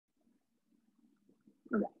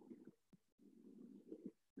Okay.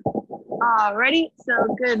 Alrighty,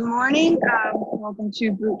 so good morning. Welcome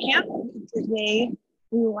to boot camp. Today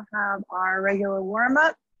we will have our regular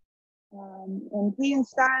warm-up in clean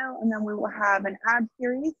style, and then we will have an ab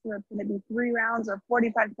series. So it's going to be 3 rounds of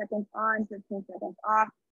 45 seconds on, 15 seconds off.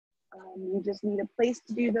 You just need a place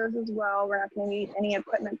to do those as well. We're not going to need any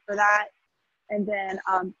equipment for that. And then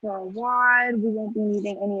for a WOD, we won't be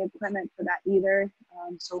needing any equipment for that either.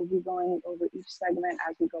 So we'll be going over each segment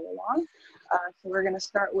as we go along. So we're going to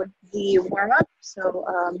start with the warm-up. So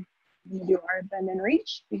I'm going to do our bend and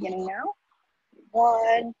reach beginning now.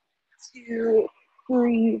 1, 2,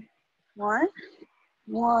 3, 1.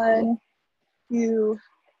 1, 2,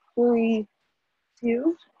 3,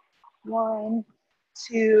 2. 1,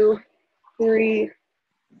 2, 3,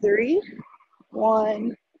 3.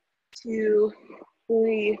 1, 2,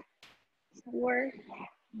 3, 4.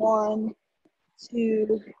 1,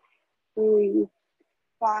 2, 3,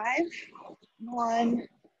 5. 1,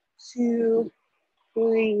 2,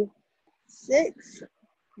 3, 6.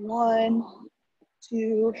 1,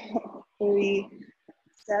 2, 3,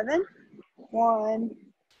 7. 1,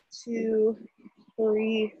 2,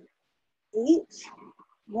 3, 8.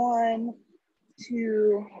 1,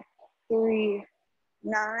 2, 3,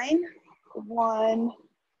 9. 1,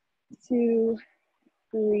 2,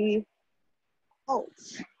 3,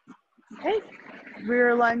 holds. Okay,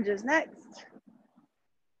 rear lunge is next.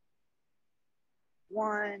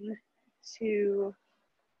 1, 2,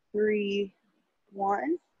 3,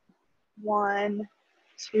 1. 1,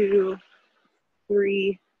 2,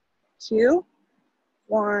 3, 2.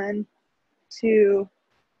 1, 2,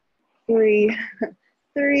 3,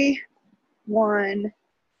 3. 1,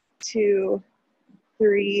 2,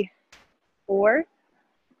 3, 4.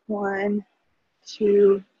 1,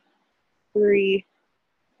 2, 3,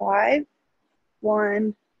 5.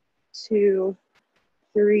 1, 2,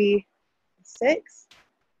 3, 6.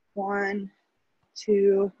 1,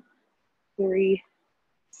 2, 3,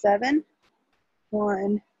 7.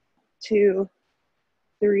 1, 2,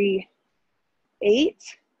 3,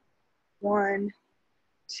 8. 1,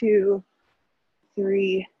 2,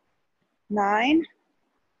 3, 9.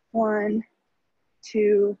 1,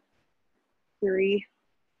 2, 3,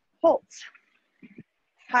 holds.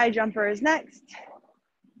 High jumper is next.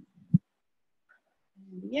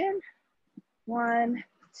 Begin. 1,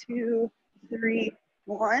 2, 3,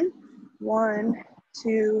 1. 1,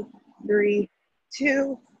 2, 3,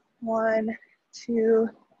 2. 1, 2,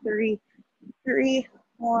 3, 3.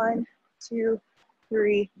 1, 2,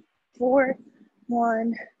 3, 4.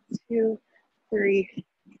 1, 2, 3,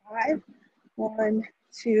 5. 1,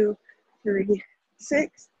 2, 3,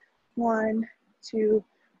 6. 1, 2,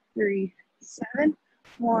 3, 7.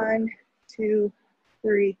 1, 2,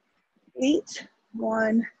 3, 8.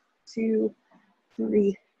 1, 2,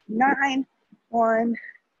 3, 9. 1,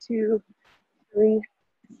 2, 3,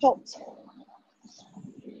 hold.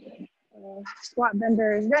 Squat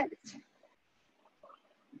bender is next.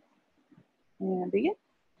 And begin.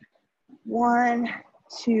 1,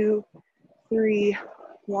 2, 3,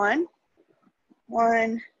 1.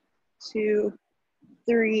 1, 2,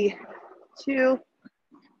 3, 2.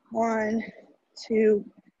 1, 2,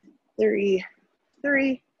 3,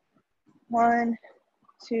 3. 1,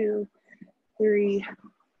 2, 3,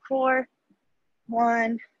 4.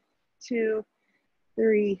 1, 2,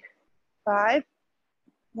 3, 5.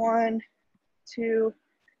 1, 2,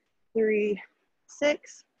 3,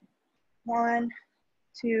 6. 1,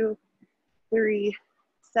 2, 3,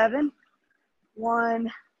 7.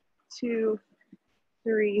 1, 2,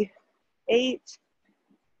 3, 8.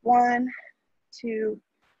 1, 2,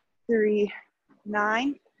 3,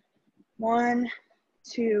 9. 1,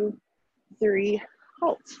 2, 3,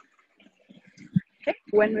 hold. Okay,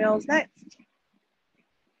 windmills next.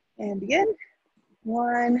 And begin.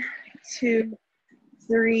 1, 2,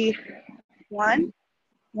 3, 1.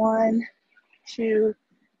 1, 2,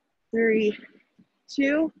 3,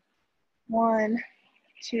 2. 1,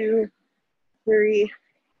 2, 3,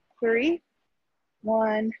 3.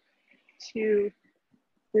 1, 2,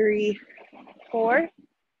 3, 4.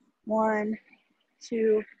 1,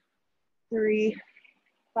 2, 3,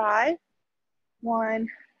 5. 1,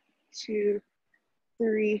 2,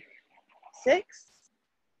 3, 6.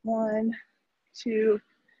 1, 2,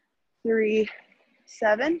 3,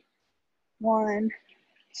 7. 1,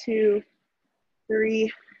 2,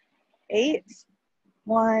 3, 8.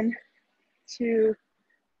 1, 2,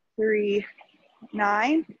 3,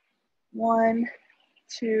 9. 1,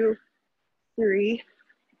 2, 3,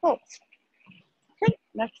 hold. Okay,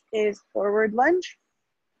 next is forward lunge.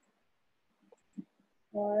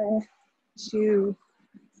 1, 2,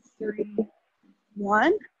 3,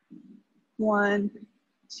 1, 1,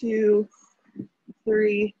 2,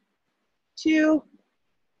 3, 2,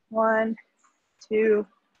 1, 2,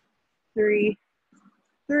 3,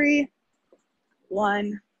 3,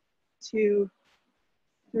 1, 2,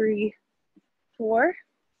 3, 4,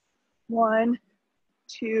 1,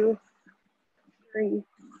 2, 3,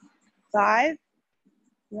 5,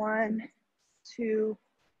 1, 2,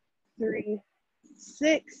 3,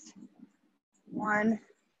 6, 1,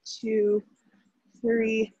 2,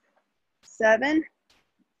 3, 7,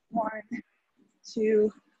 1,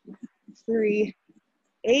 2, 3,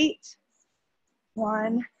 8,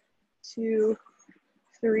 1, 2,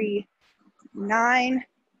 3, 9,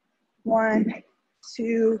 1,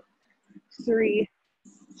 2, 3,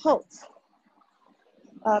 halt.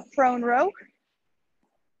 Prone row.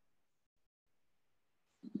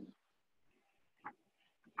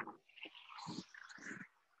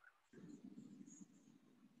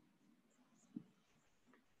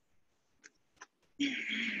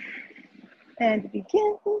 And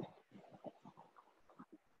begin.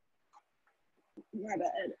 My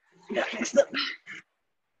bad. Got mixed up.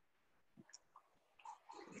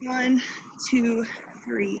 1, 2,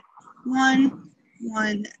 3, 1,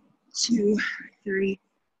 1, 2, 3,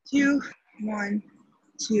 2, 1,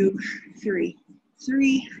 2, 3,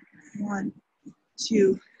 3, 1,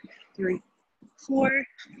 2, 3, 4,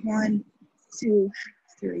 1, 2,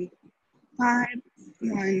 3, 5,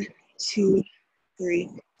 1, 2, 3,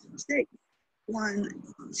 6, 1,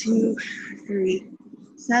 2, 3,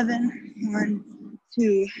 7, 1,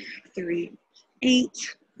 2, 3,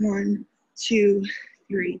 8, 1, 2,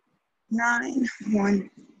 3, 9, 1,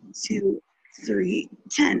 2, 3,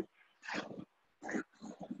 10.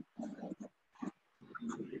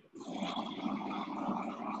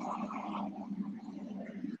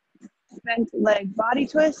 Bent leg body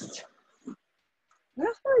twist. What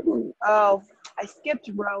else did I do? Oh, I skipped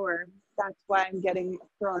rower. That's why I'm getting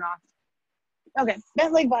thrown off. Okay,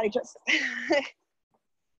 bent leg body twist.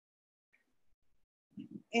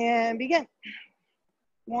 And begin.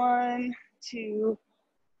 1, 2,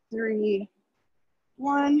 3,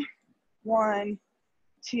 1, 1,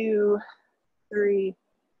 2, 3,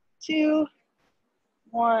 2,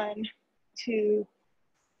 1, 2,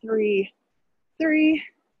 3, 3,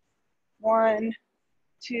 1,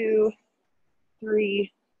 2,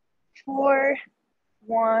 3, 4,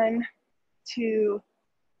 1, 2,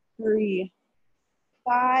 3,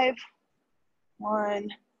 5, 1,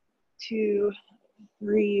 2,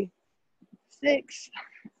 3, 6,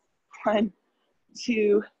 1,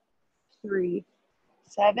 2, 3,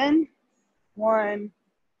 7, 1,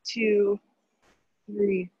 2,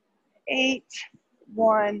 3, 8,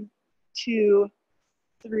 1, 2,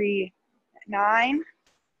 3, 9,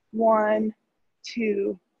 1,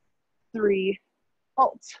 2, 3,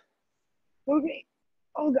 halt. Okay.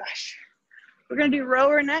 Oh gosh. We're gonna do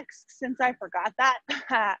rower next since I forgot that.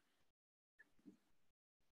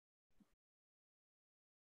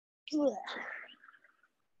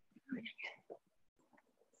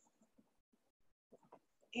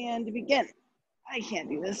 And to begin, I can't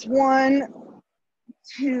do this. 1,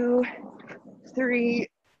 2, 3,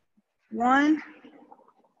 1,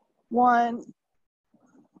 1,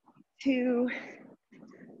 2,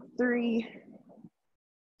 3,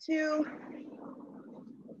 2,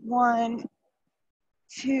 1,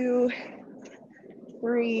 2,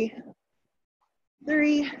 3,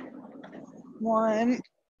 3, 1,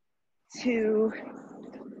 2,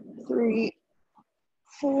 3,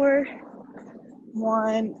 4,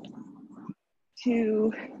 1,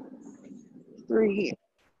 2, 3,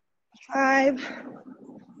 5,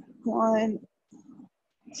 1,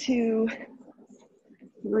 2,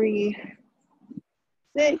 3,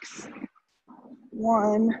 6,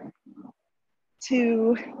 1,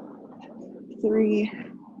 2, 3,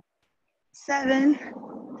 7,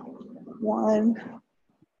 1,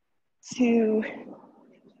 2,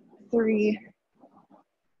 3,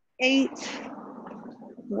 8,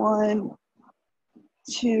 1,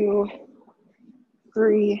 2,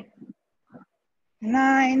 3,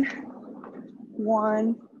 9,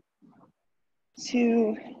 1,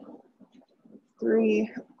 2,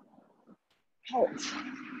 3, halt.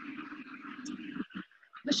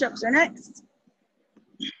 Push-ups are next.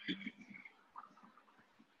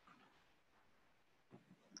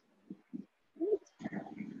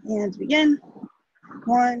 And begin.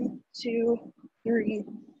 1, 2, 3,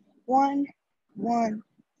 1, 1,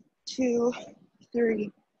 2,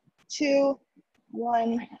 3, 2,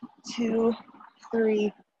 1, 2,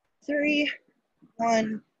 3, 3,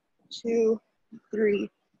 1, 2, 3,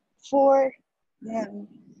 4, 1,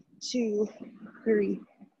 2, 3,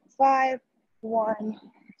 5, 1,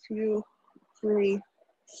 2, 3,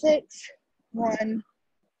 6, 1,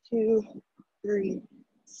 2, 3,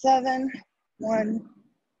 7, 1,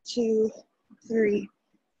 2, 3,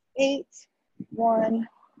 8, 1,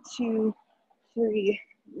 2, 3,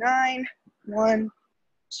 9, 1,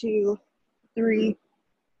 2, 3,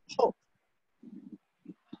 hold.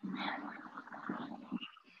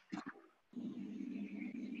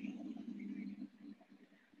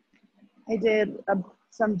 I did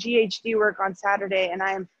some GHD work on Saturday and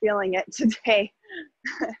I am feeling it today.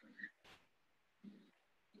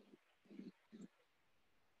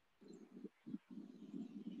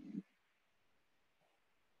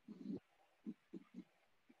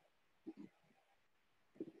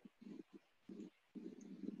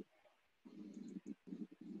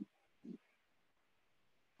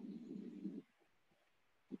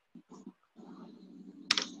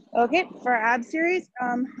 Okay, for our ab series,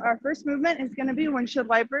 our first movement is going to be windshield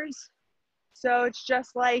wipers. So it's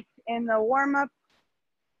just like in the warm up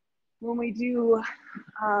when we do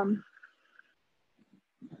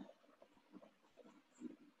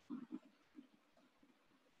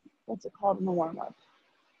what's it called in the warm up?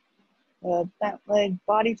 The bent leg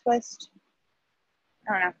body twist.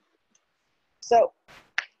 I don't know. So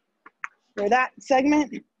for that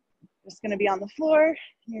segment, just going to be on the floor.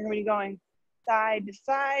 You're going to be going side to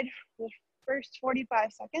side for the first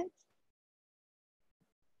 45 seconds.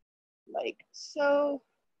 Like so.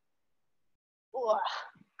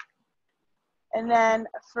 And then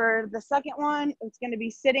for the second one, it's going to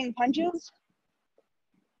be sitting punches.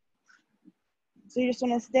 So you just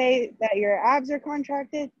want to stay that your abs are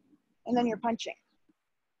contracted and then you're punching.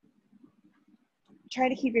 Try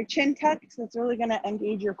to keep your chin tucked, so it's really going to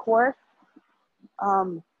engage your core.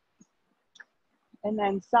 And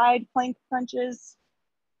then side plank punches.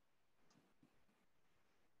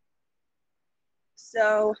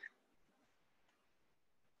 So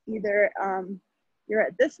either you're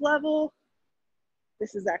at this level,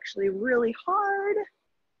 this is actually really hard,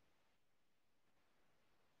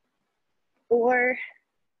 or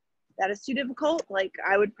that is too difficult. Like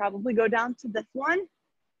I would probably go down to this one.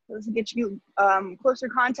 So this will get you closer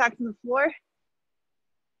contact with the floor.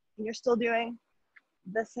 And you're still doing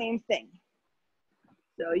the same thing.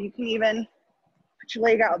 So you can even put your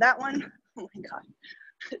leg out with that one. Oh my God.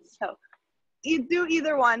 So you do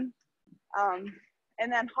either one.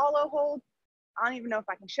 And then hollow hold. I don't even know if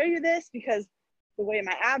I can show you this because the way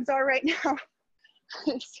my abs are right now.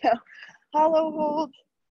 So hollow hold.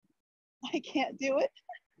 I can't do it.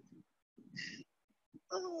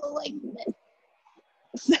 Oh, like this.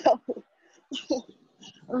 So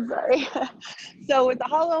I'm sorry. So with the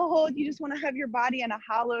hollow hold, you just want to have your body in a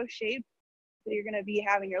hollow shape. So you're going to be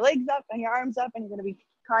having your legs up and your arms up, and you're going to be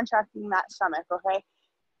contracting that stomach, okay?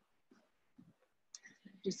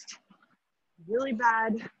 Just really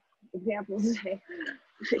bad examples today.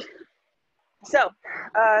 So,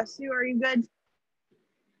 Sue, are you good?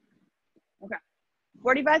 Okay.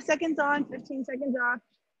 45 seconds on, 15 seconds off,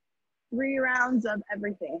 3 rounds of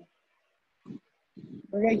everything.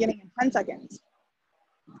 We're going to get in 10 seconds.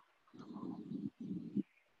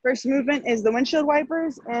 First movement is the windshield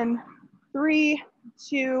wipers in 3,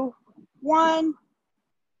 2, 1.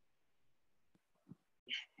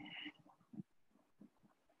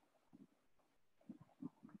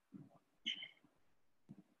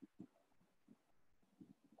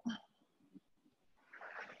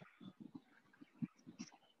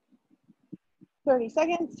 Thirty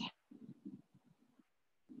seconds.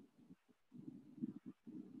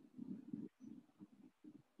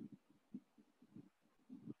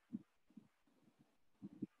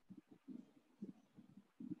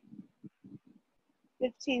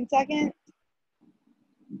 $15 seconds.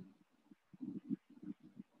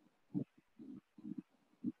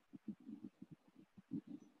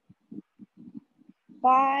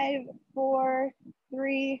 5, 4,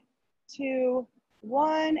 3, 2,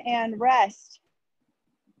 1, and rest.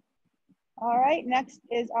 All right, next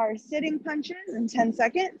is our sitting punches in 10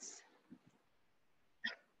 seconds.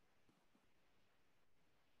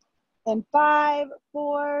 And 5,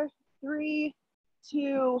 4, 3,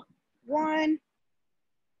 2, 1.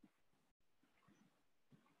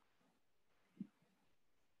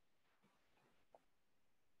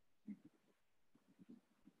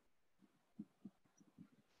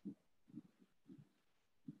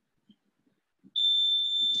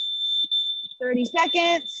 $30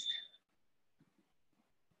 seconds.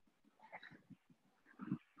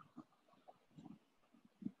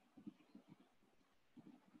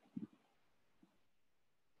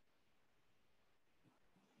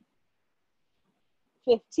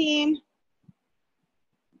 $15.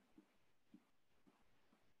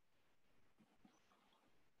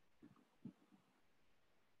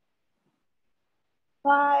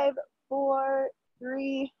 5, 4,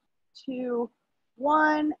 3, 2,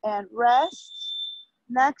 1, and rest.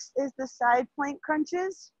 Next is the side plank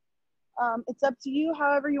crunches. It's up to you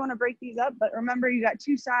however you want to break these up, but remember you got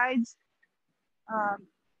 2 sides.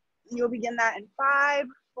 You'll begin that in 5,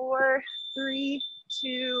 4, 3,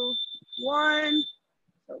 2, 1.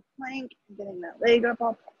 So plank, getting that leg up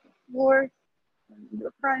off the floor, and do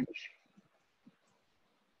a crunch.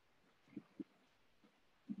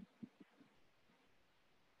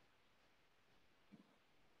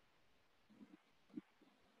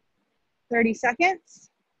 30 seconds.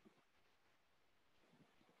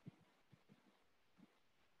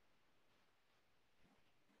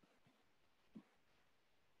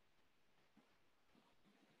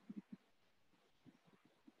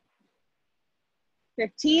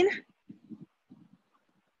 $15.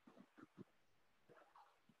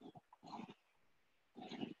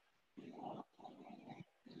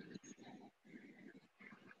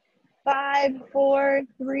 5, 4,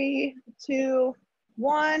 3, 2,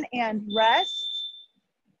 1, and rest.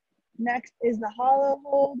 Next is the hollow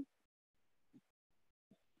hold.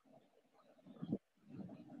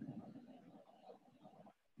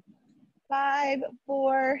 5,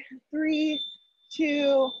 4, 3,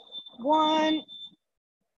 2, 1.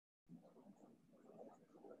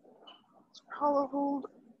 Hollow hold.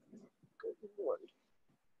 Good Lord.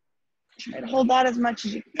 Try to hold that as much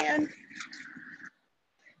as you can.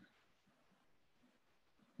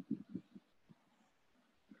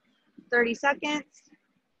 $30 seconds.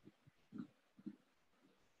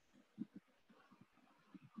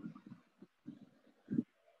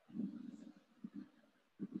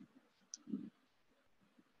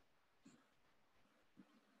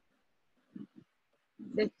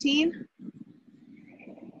 15.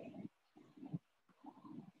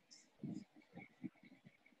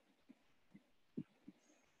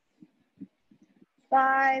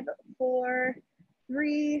 5, 4,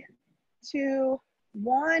 3, 2,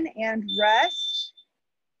 1, and rest.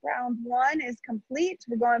 Round 1 is complete.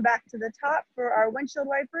 We're going back to the top for our windshield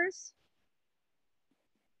wipers.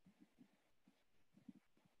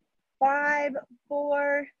 5,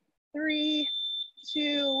 4, 3,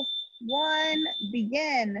 2, 1,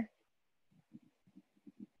 begin.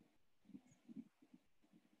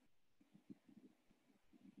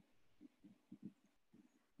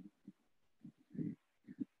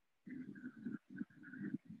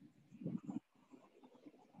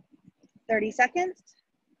 $30 seconds.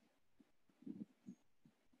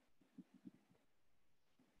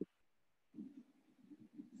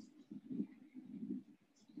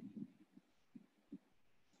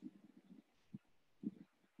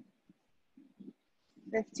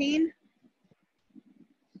 15.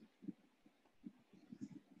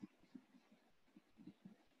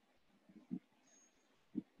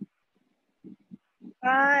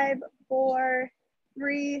 5, 4,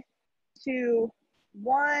 3, 2,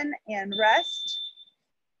 1, and rest.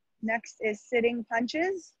 Next is sitting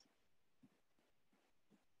punches.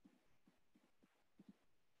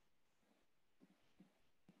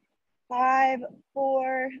 5,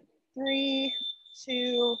 4, 3,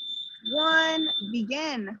 2, 1,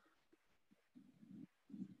 begin.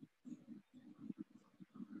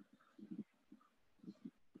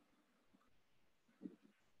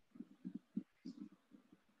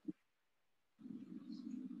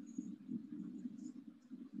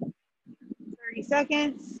 $30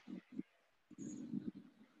 seconds.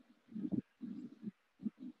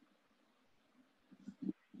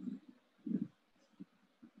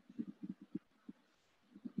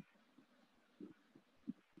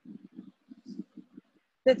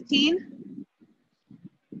 15.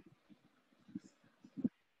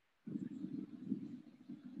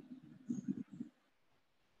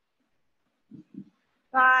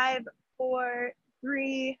 5, 4,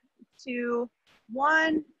 3, 2,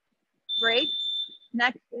 1, break.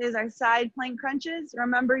 Next is our side plank crunches.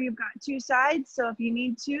 Remember, you've got 2 sides, so if you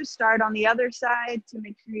need to, start on the other side to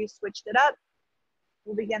make sure you switched it up.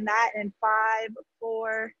 We'll begin that in 5,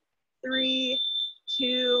 4, 3,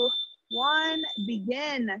 2, 1,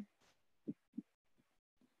 begin.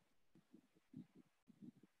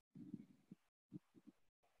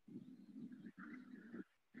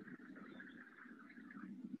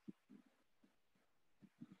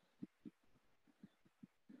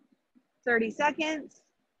 $30 seconds.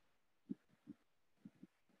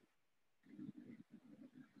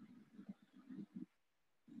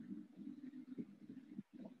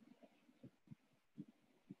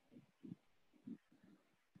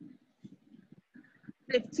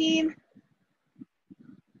 15.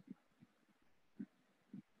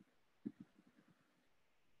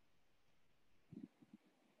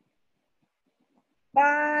 5,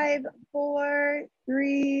 5, 4,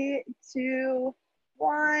 3, 2,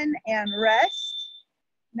 1, and rest.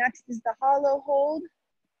 Next is the hollow hold.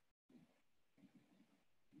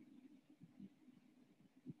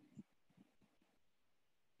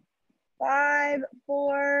 5,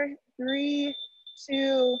 4, 3,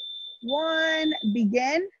 2, 1,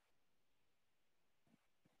 begin.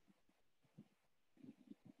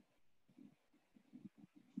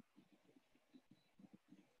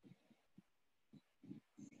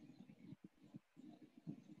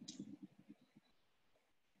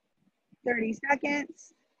 Thirty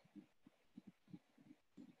seconds.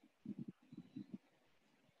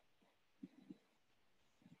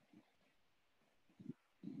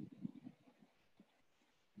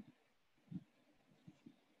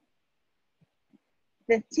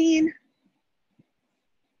 $15.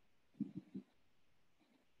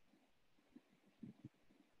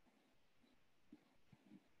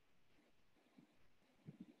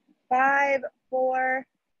 5, 4,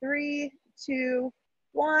 3, 2,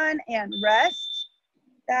 1, and rest.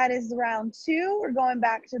 That is round 2. We're going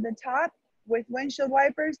back to the top with windshield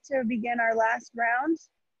wipers to begin our last round.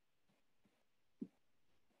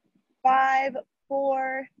 5,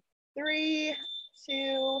 4, 3,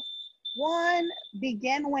 2, 1,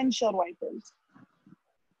 begin windshield wipers.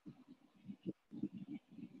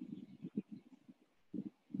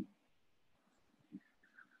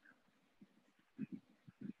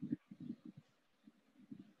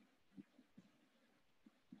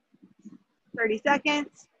 Thirty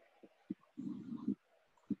seconds.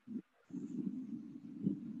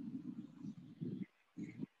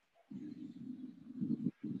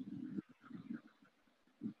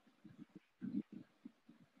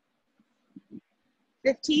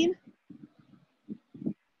 $15.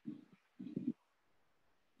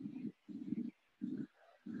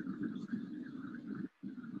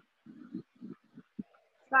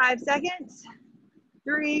 5 seconds.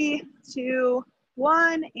 3, 2,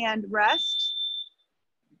 1, and rest.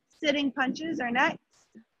 Sitting punches are next.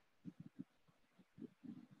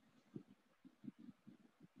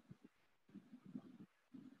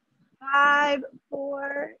 5,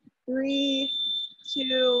 4, 3,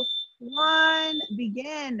 2, 1,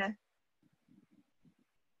 begin.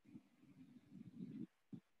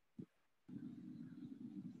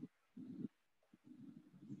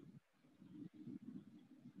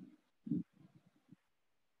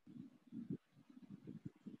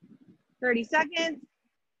 $30 seconds.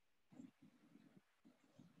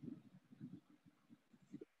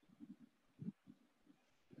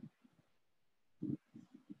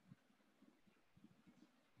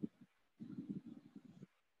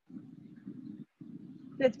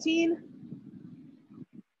 15.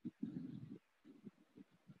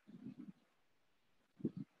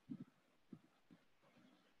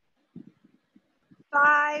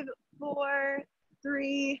 5, 4,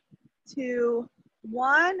 3, 2,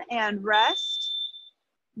 1, and rest.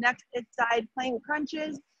 Next is side plank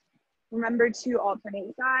crunches. Remember to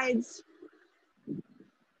alternate sides.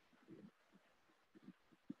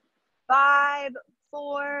 5,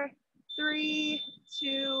 4, 3,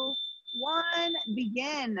 2, 1,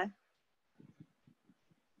 begin.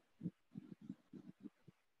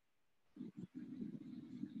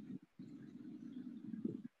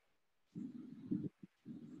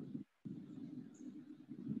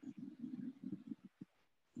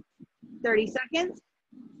 $30 seconds.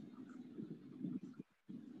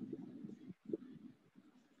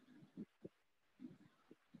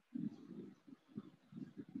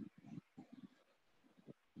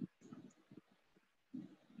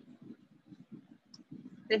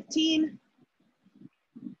 15.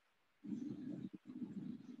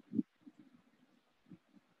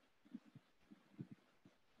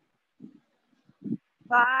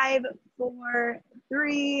 5, 4,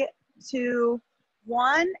 3, 2,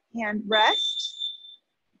 1, and rest.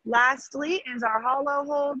 Lastly is our hollow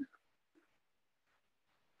hold.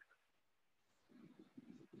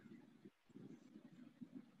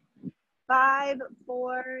 5,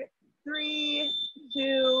 4, 3,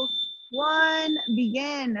 2, 1,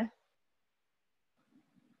 begin.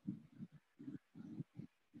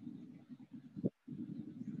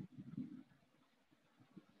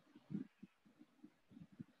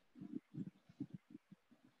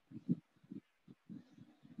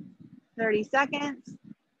 $30 seconds.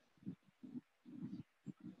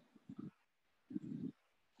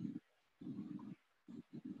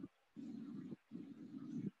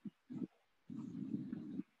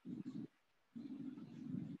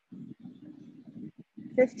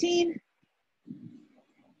 15.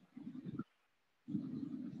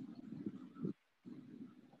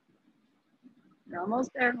 'You're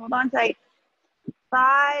almost there. Hold on tight.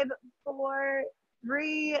 5, 4,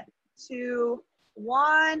 3, 2,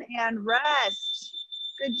 1, and rest.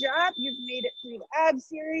 Good job. You've made it through the ab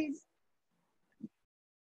series.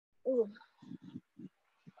 Ooh.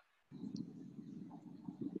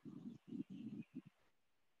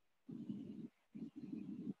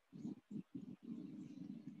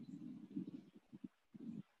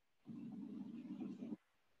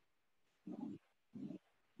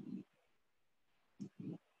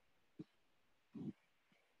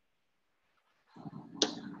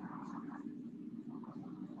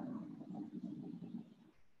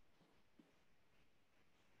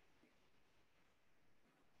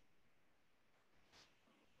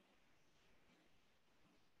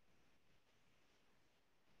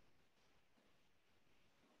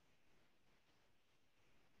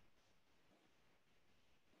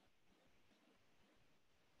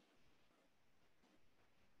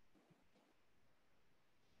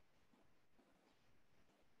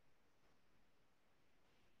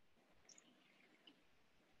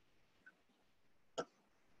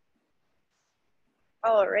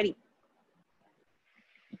 Alrighty.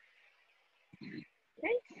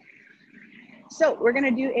 Okay. So we're gonna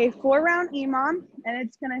do a 4-round EMOM, and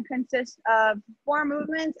it's gonna consist of 4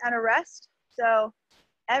 movements and a rest. So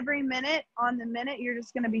every minute on the minute, you're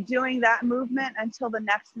just gonna be doing that movement until the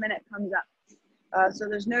next minute comes up. So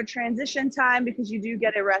there's no transition time because you do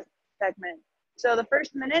get a rest segment. So the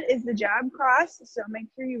first minute is the jab cross. So make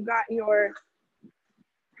sure you've got your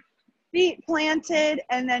feet planted,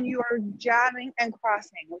 and then you are jabbing and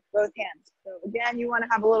crossing with both hands. So again, you want to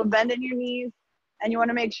have a little bend in your knees, and you want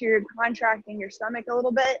to make sure you're contracting your stomach a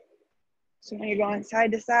little bit. So when you're going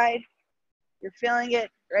side to side, you're feeling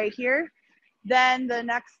it right here. Then the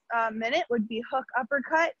next minute would be hook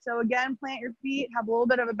uppercut. So again, plant your feet, have a little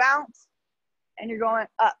bit of a bounce, and you're going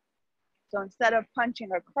up. So instead of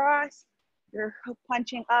punching across, you're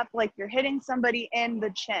punching up like you're hitting somebody in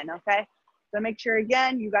the chin, okay? So make sure,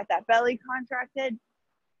 again, you got that belly contracted,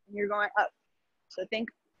 and you're going up. So think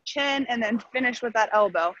chin, and then finish with that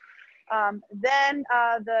elbow. Then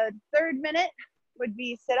the third minute would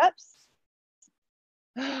be sit-ups.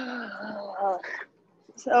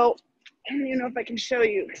 So I don't even know if I can show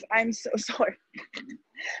you because I'm so sore.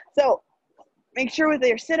 So make sure with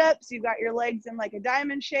your sit-ups, you've got your legs in like a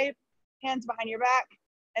diamond shape, hands behind your back,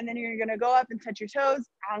 and then you're gonna go up and touch your toes.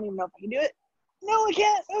 I don't even know if I can do it. No, I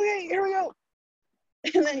can't. Okay, here we go.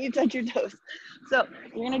 And then you touch your toes. So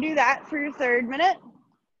you're gonna do that for your third minute.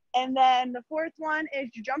 And then the fourth one is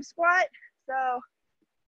your jump squat. So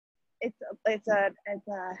it's a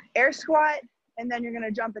air squat, and then you're gonna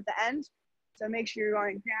jump at the end. So make sure you're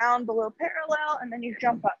going down below parallel, and then you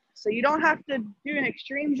jump up. So you don't have to do an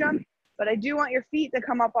extreme jump, but I do want your feet to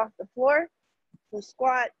come up off the floor. So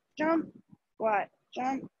squat, jump, squat,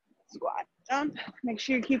 jump, squat, jump. Make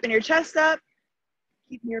sure you're keeping your chest up,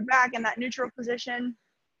 keeping your back in that neutral position,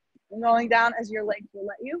 and going down as your legs will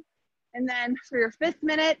let you. And then for your fifth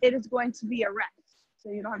minute, it is going to be a rest.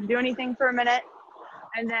 So you don't have to do anything for a minute.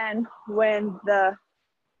 And then when the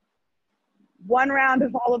one round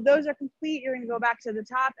of all of those are complete, you're gonna go back to the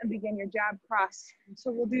top and begin your jab cross.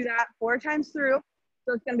 So we'll do that 4 times through.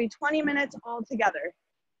 So it's gonna be 20 minutes all together.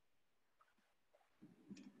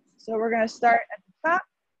 So we're gonna start at the top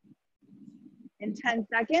in 10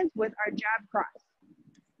 seconds with our jab cross.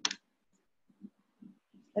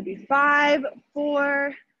 That'd be 5,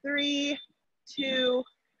 4, 3, 2,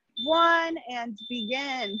 1, and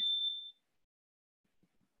begin.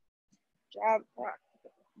 Jab cross.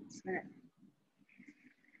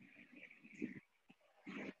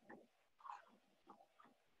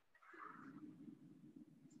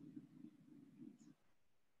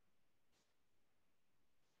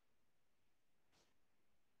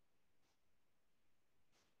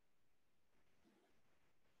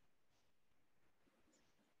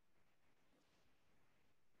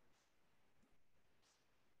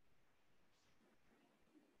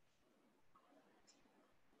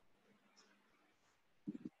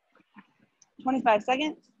 25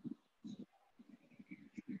 seconds.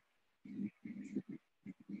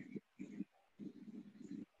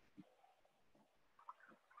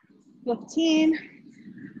 15.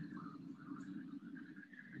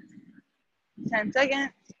 10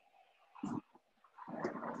 seconds.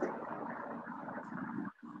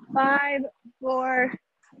 5, 4,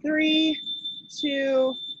 3,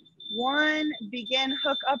 2, 1. Begin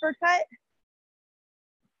hook uppercut.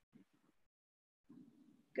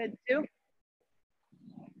 Good, 2.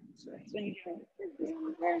 So that's when you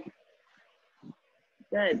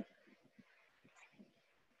good.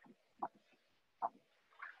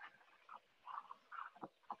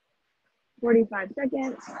 45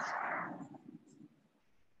 seconds.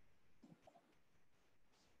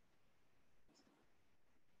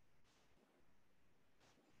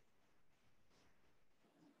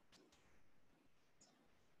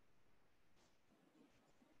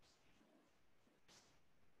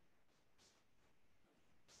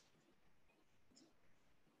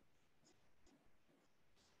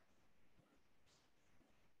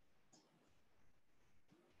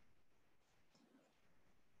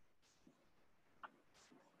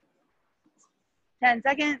 10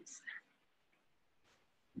 seconds.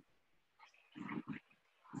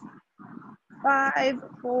 5,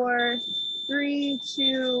 4, 3,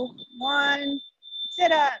 2, 1.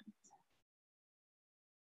 Sit up.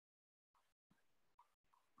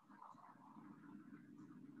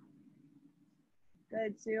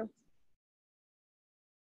 Good, Sue.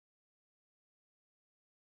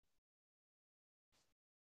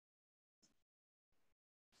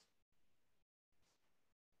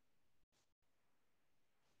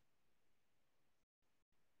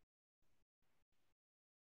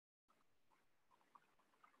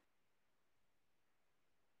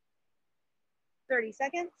 Thirty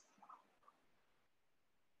seconds.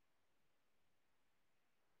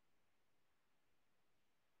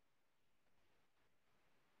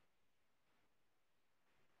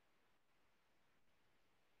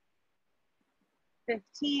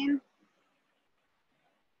 15.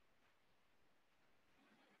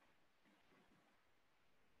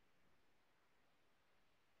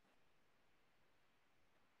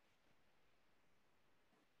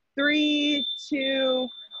 3, 2,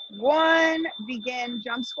 1. Begin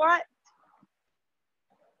jump squat.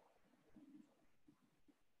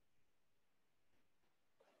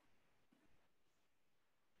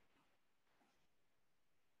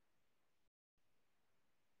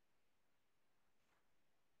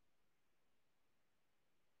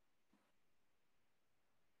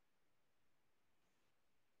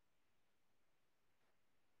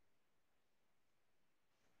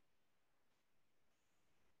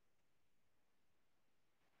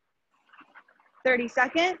 30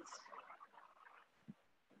 seconds.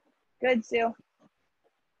 Good, Sue.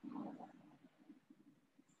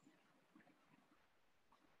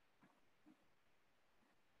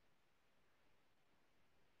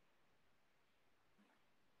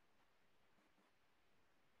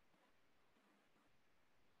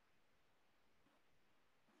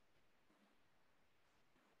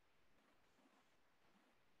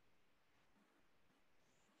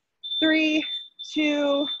 3,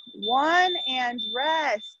 2, 1, and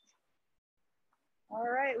rest. All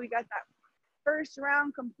right, we got that first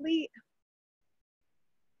round complete.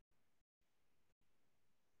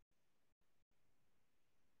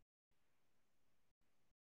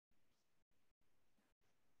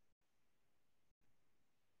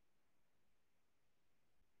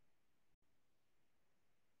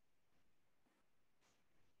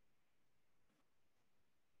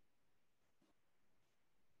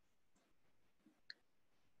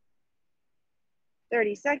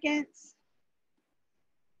 Thirty seconds.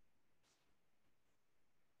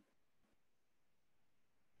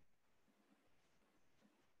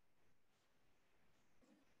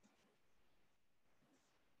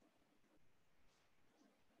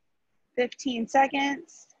 15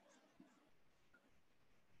 seconds.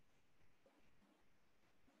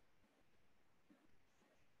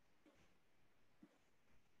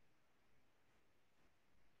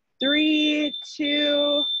 3,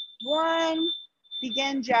 2, 1.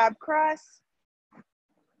 Begin jab cross.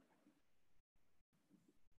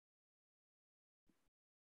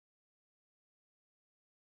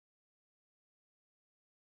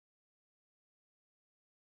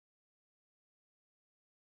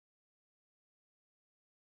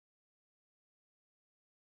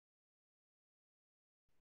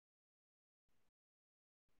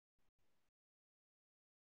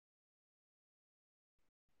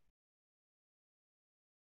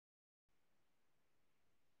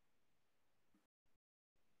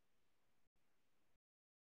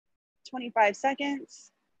 25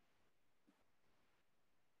 seconds.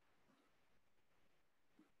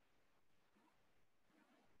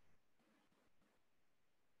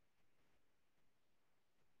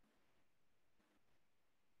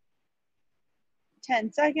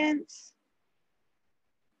 10 seconds.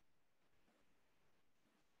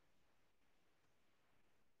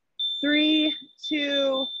 3,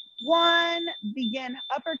 2, 1. Begin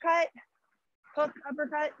uppercut. Hook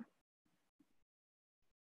uppercut.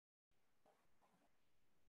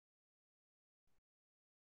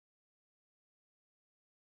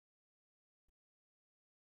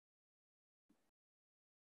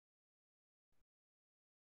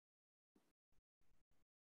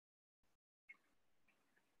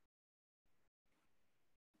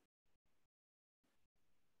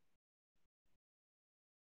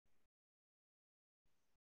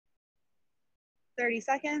 30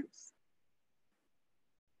 seconds.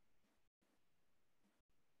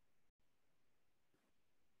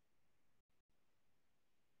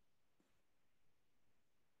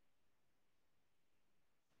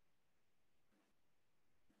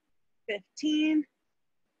 15.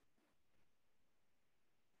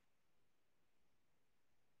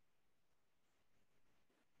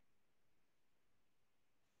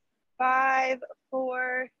 5,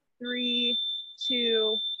 4, 3,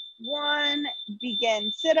 2, 1.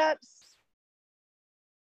 Begin sit-ups.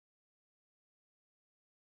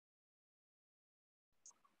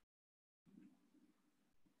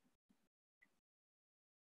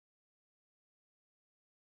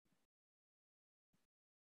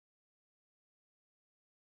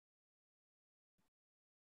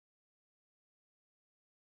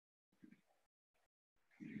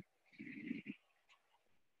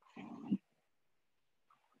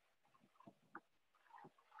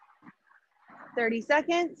 Thirty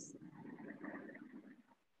seconds.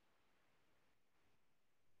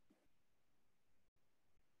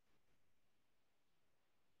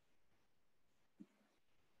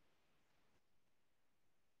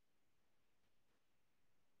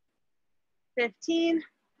 $15.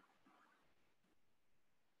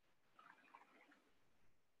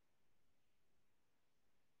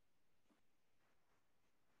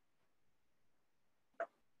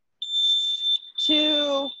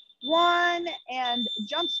 2, 1, and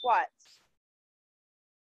jump squats.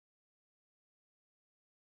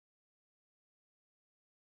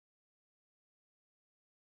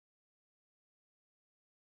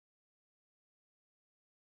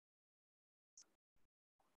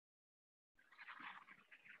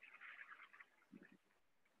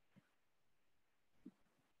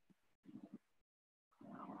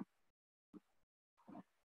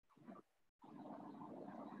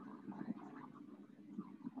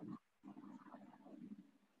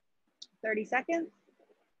 30 seconds.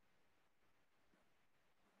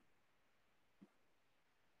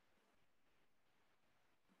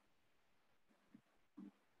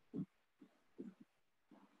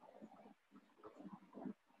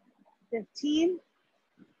 15.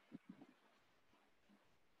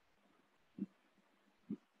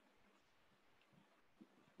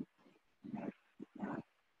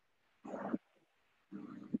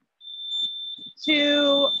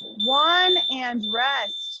 2, 1, and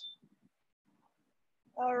rest.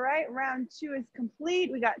 All right, round 2 is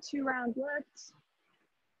complete. We got 2 rounds left.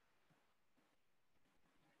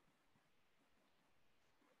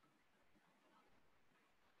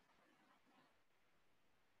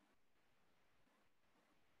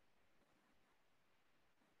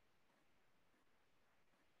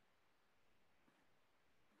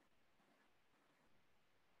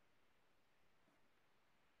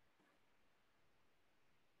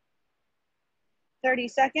 Thirty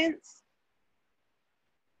seconds.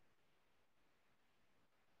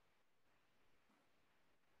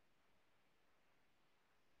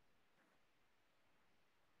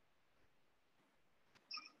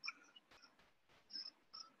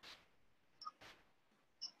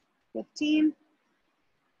 15.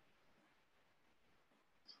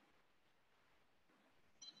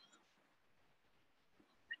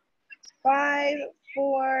 5,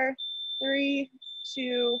 4, 3,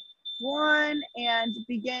 2, 1, and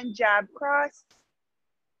begin jab cross.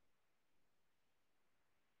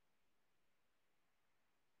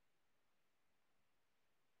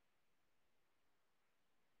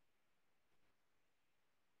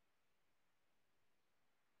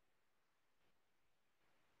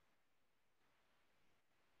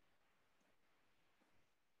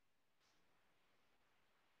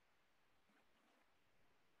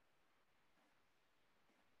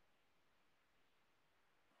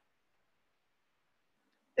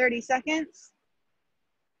 30 seconds.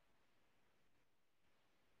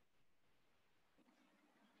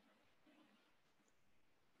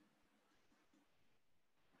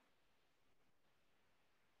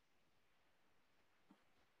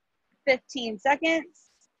 15 seconds.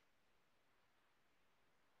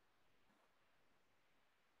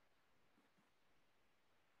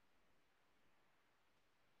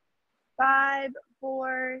 5,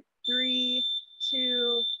 4, 3,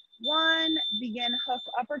 2, 1. Begin hook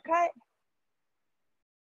uppercut.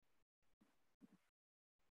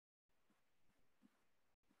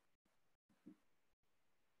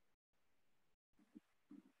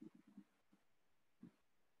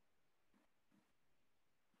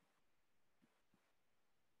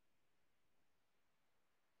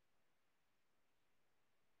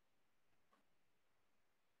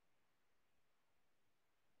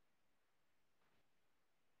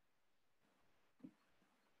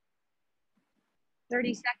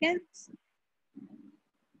 30 seconds.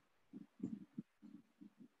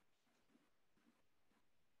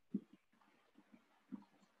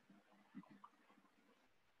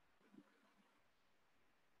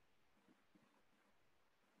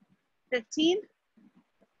 15.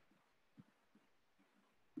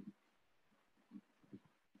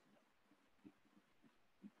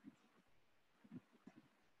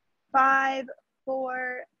 5,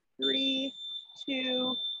 4, 3,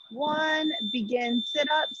 2, 1. Begin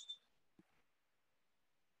sit-ups.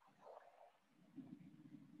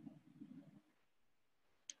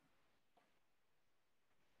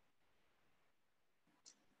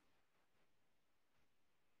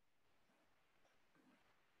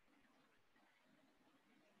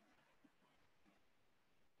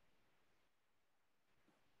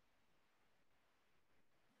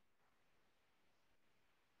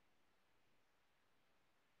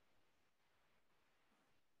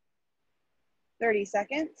 30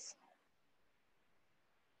 seconds.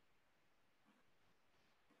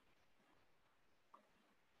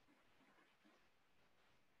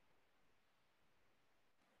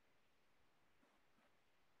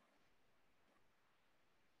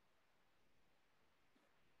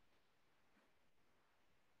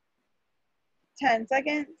 10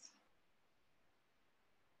 seconds.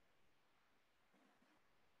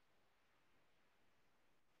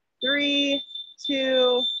 3,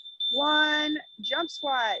 2, 1. Jump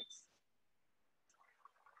squats.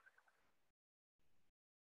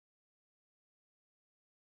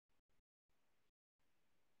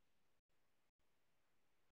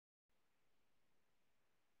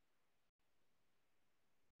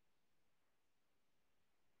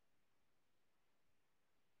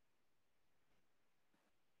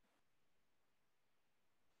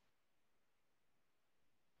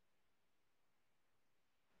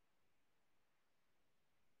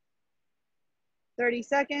 30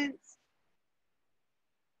 seconds.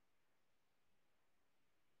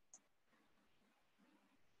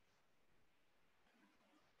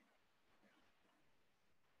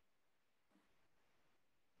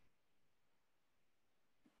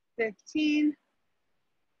 15.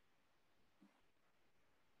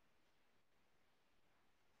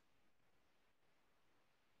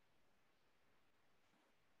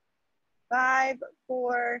 5,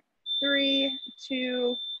 4, 3,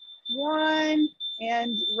 2, 1,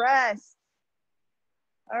 and rest.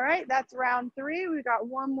 All right, that's round 3. We got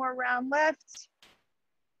one more round left.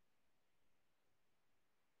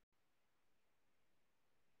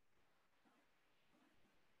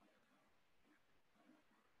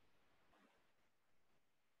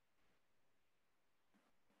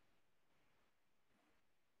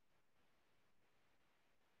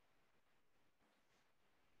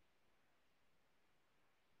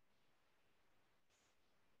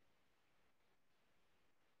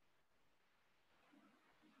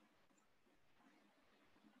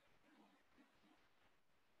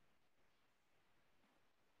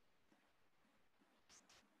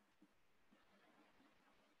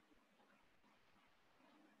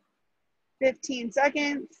 Fifteen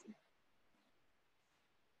seconds.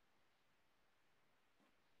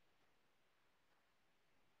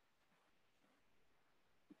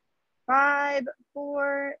 5,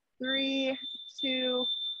 4, 3, 2,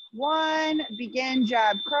 1. Begin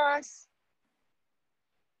jab cross.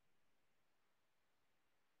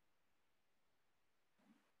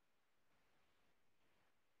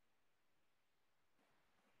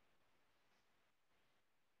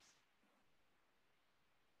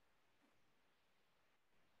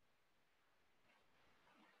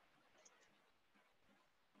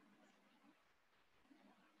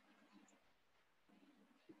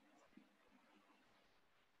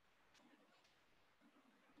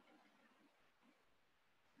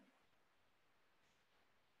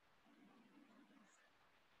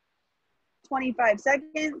 25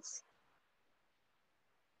 seconds.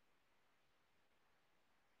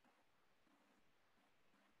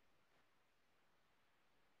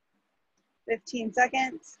 15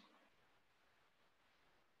 seconds.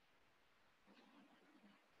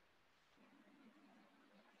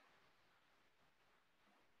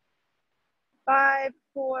 5,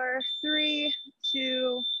 4, 3,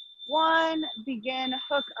 2, 1. Begin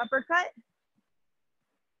hook uppercut.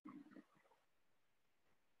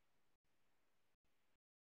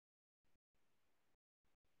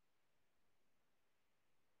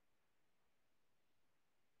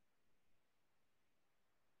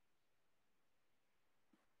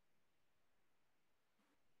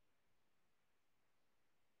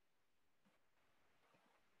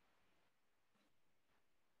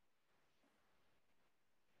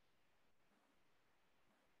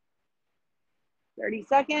 30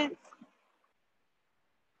 seconds.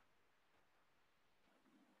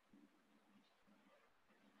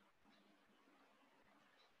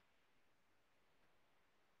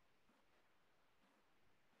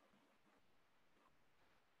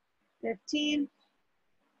 15.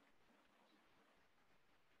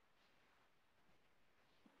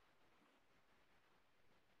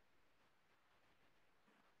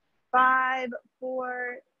 5,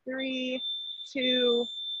 4, 3, 2,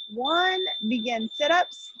 1. Begin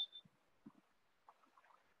sit-ups.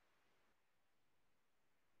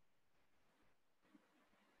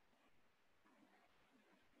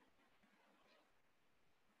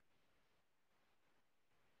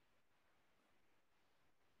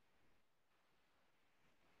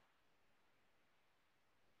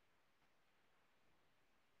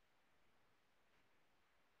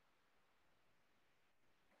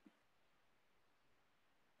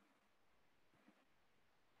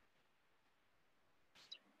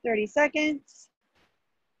 Thirty seconds.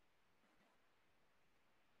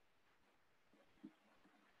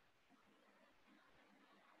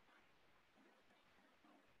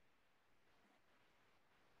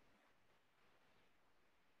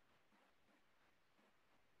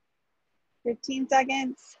 Fifteen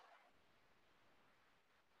seconds.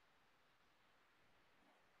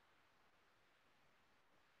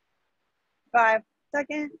 5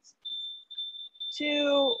 seconds.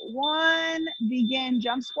 2, 1. Begin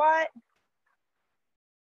jump squat.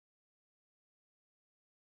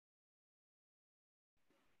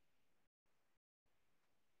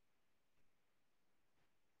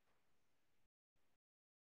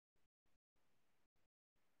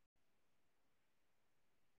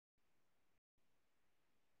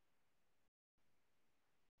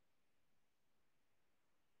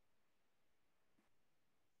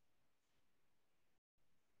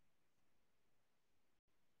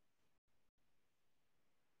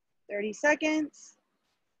 30 seconds.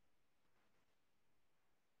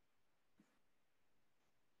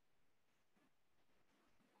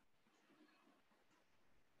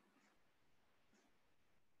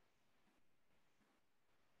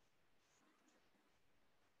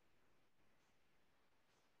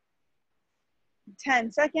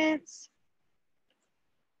 Ten seconds.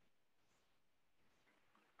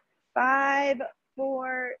 5,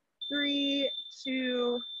 4, 3,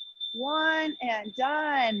 2, 1, and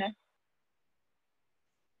done.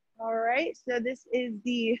 All right, so this is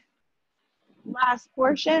the last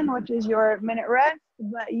portion, which is your minute rest,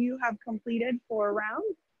 but you have completed 4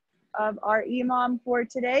 rounds of our EMOM for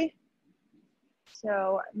today.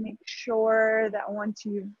 So make sure that once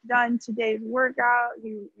you've done today's workout,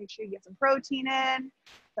 you make sure you get some protein in,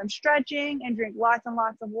 some stretching, and drink lots and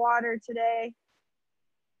lots of water today.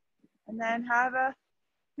 And then have a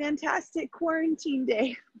fantastic quarantine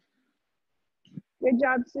day. Good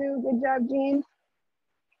job, Sue. Good job, Jean.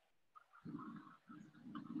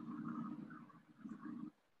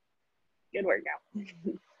 Good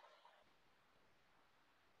workout.